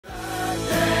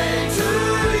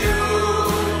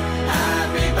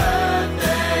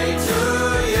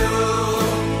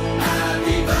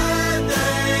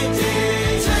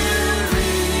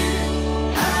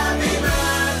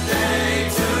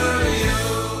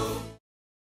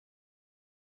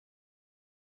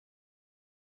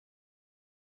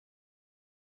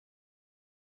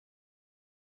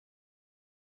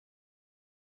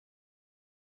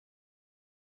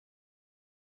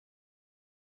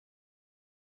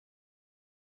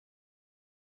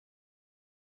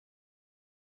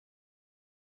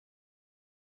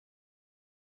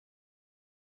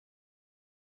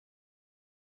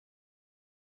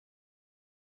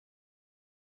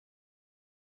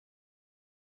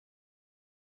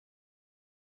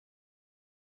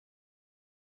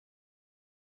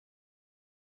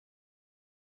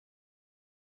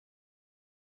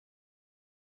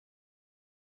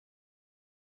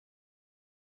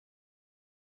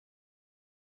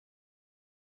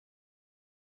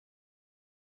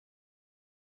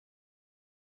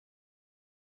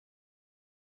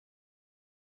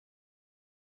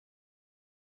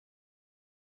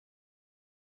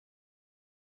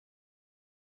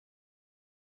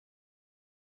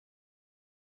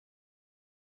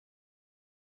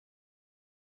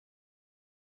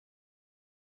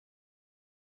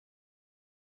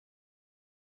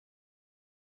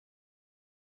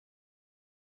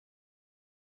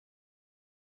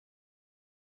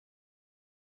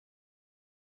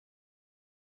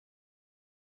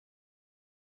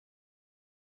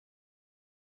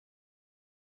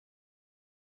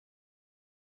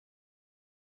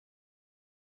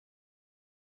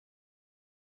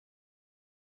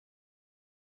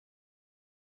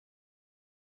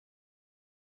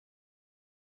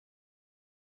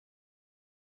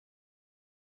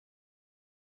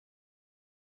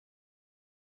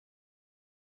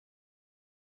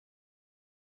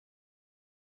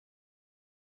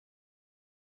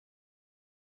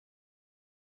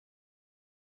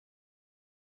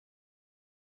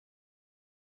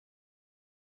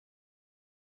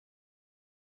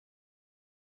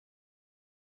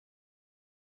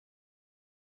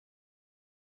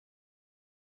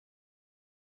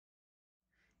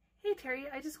Hey Terry,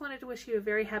 I just wanted to wish you a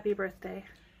very happy birthday.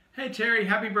 Hey Terry,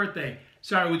 happy birthday.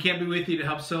 Sorry we can't be with you to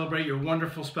help celebrate your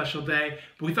wonderful special day,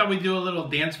 but we thought we'd do a little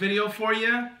dance video for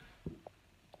you.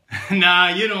 Nah,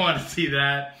 you don't want to see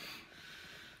that.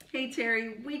 Hey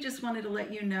Terry, we just wanted to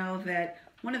let you know that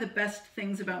one of the best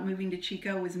things about moving to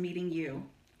Chico was meeting you.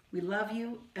 We love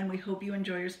you and we hope you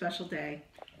enjoy your special day.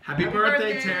 Happy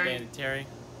birthday, Terry. And Terry,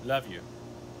 love you.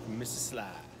 Mrs.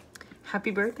 Sly.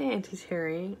 Happy birthday, Auntie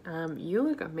Terry. You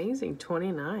look amazing,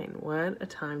 29. What a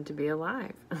time to be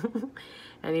alive.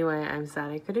 Anyway, I'm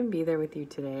sad I couldn't be there with you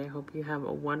today. I hope you have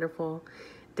a wonderful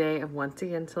day of once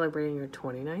again celebrating your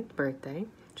 29th birthday.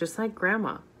 Just like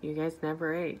Grandma, you guys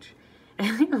never age.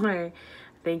 Anyway,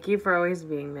 thank you for always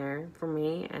being there for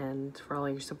me and for all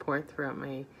your support throughout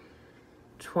my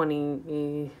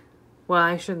well,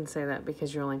 I shouldn't say that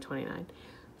because you're only 29.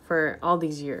 For all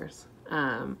these years.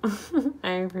 I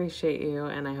appreciate you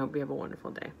and I hope you have a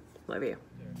wonderful day. Love you.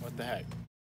 What the heck?